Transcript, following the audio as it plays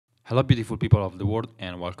Hello beautiful people of the world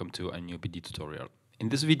and welcome to a new MIDI tutorial. In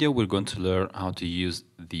this video we're going to learn how to use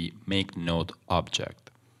the make note object.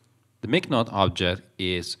 The make note object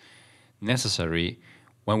is necessary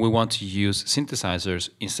when we want to use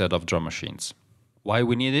synthesizers instead of drum machines. Why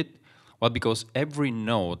we need it? Well, because every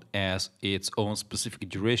note has its own specific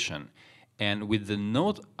duration, and with the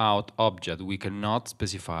note out object we cannot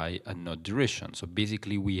specify a note duration. So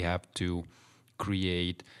basically we have to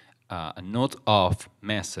create a note off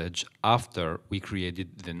message after we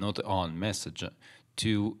created the note on message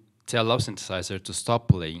to tell our synthesizer to stop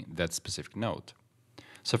playing that specific note.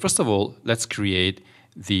 So first of all, let's create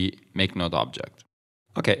the make note object.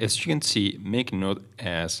 Okay, as you can see, make note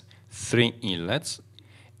has 3 inlets,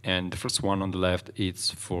 and the first one on the left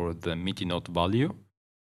is for the MIDI note value.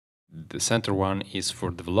 The center one is for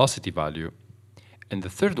the velocity value, and the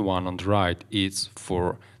third one on the right is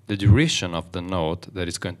for the duration of the note that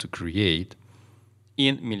is going to create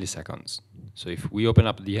in milliseconds. So if we open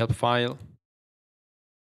up the help file,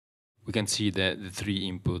 we can see that the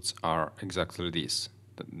 3 inputs are exactly this: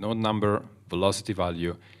 the note number, velocity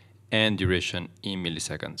value, and duration in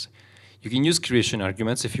milliseconds. You can use creation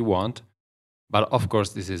arguments if you want, but of course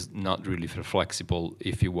this is not really flexible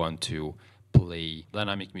if you want to play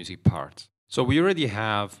dynamic music parts. So we already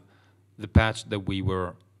have the patch that we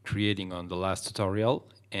were creating on the last tutorial,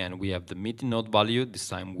 and we have the MIDI note value. This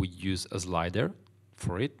time we use a slider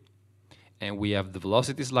for it, and we have the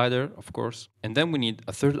velocity slider, of course, and then we need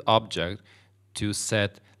a third object to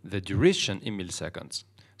set the duration in milliseconds.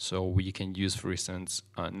 So we can use, for instance,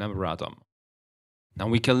 a number atom. Now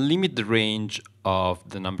we can limit the range of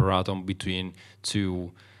the number atom between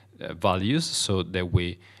two values, so that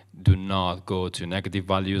we do not go to negative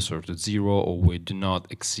values or to 0, or we do not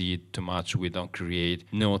exceed too much. We don't create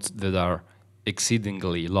notes that are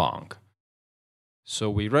exceedingly long. So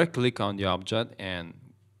we right click on the object and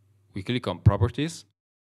we click on properties,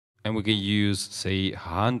 and we can use, say,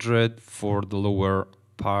 100 for the lower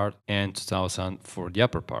part and 2000 for the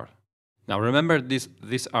upper part. Now remember,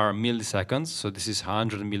 these are milliseconds, so this is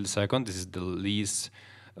 100 milliseconds. This is the least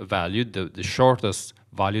value, the shortest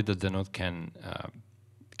value that the note can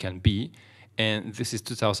be, and this is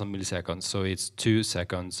 2000 milliseconds, so it's 2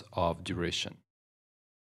 seconds of duration.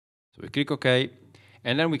 So we click OK,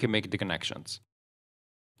 and then we can make the connections.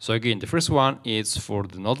 So again, the first one is for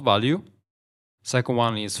the note value, second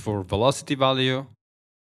one is for velocity value,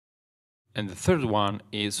 and the third one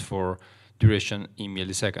is for duration in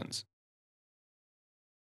milliseconds.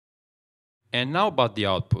 And now about the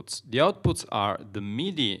outputs. The outputs are the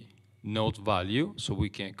MIDI note value, so we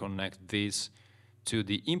can connect this to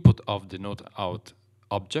the input of the note out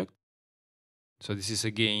object. So this is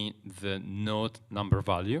again the note number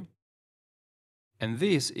value, and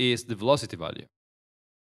this is the velocity value.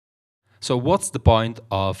 So what's the point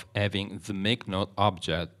of having the make note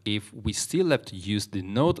object if we still have to use the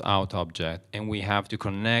note out object and we have to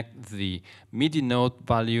connect the MIDI note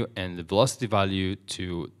value and the velocity value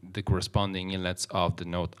to the corresponding inlets of the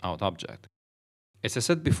note out object? As I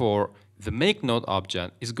said before, the make note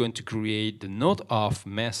object is going to create the note off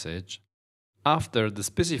message after the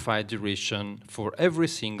specified duration for every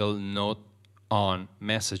single note on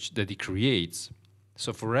message that it creates.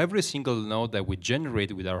 So for every single note that we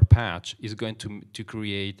generate with our patch is going to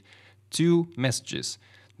create 2 messages,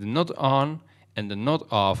 the note on and the note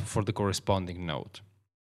off for the corresponding note.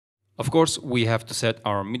 Of course, we have to set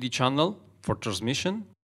our MIDI channel for transmission,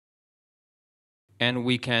 and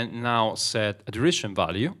we can now set a duration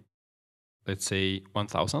value, let's say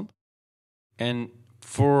 1000. And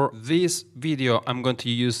for this video, I'm going to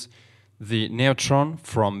use the neutron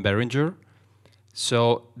from Behringer.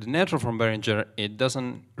 So the neutron from Behringer, it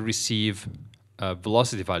doesn't receive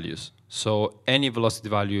velocity values. So any velocity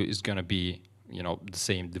value is going to be, the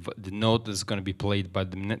same. The note that's going to be played by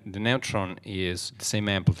the neutron is the same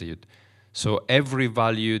amplitude. So every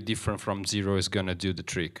value different from 0 is going to do the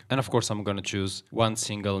trick. And of course, I'm going to choose one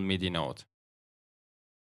single MIDI note.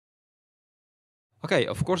 Okay,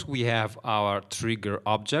 of course, we have our trigger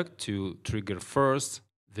object to trigger first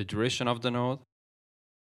the duration of the note.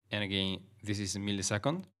 And again, this is a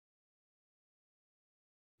millisecond.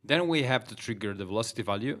 Then we have to trigger the velocity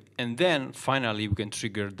value, and then finally we can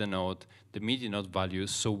trigger the note, the MIDI note value,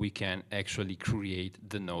 so we can actually create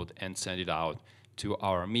the note and send it out to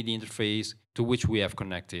our MIDI interface to which we have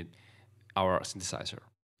connected our synthesizer.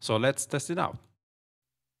 So let's test it out.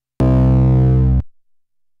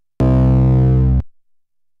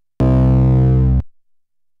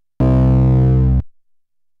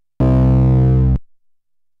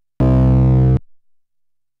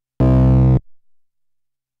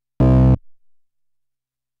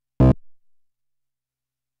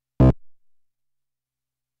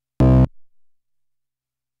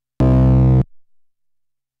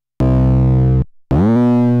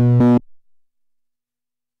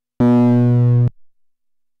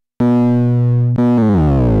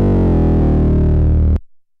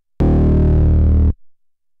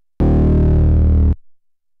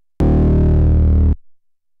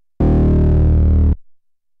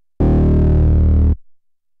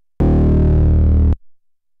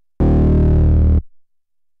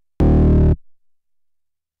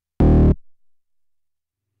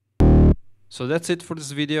 So that's it for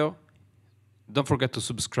this video. Don't forget to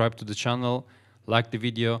subscribe to the channel, like the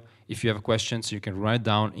video. If you have questions, you can write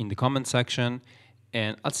down in the comment section,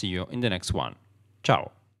 and I'll see you in the next one.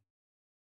 Ciao!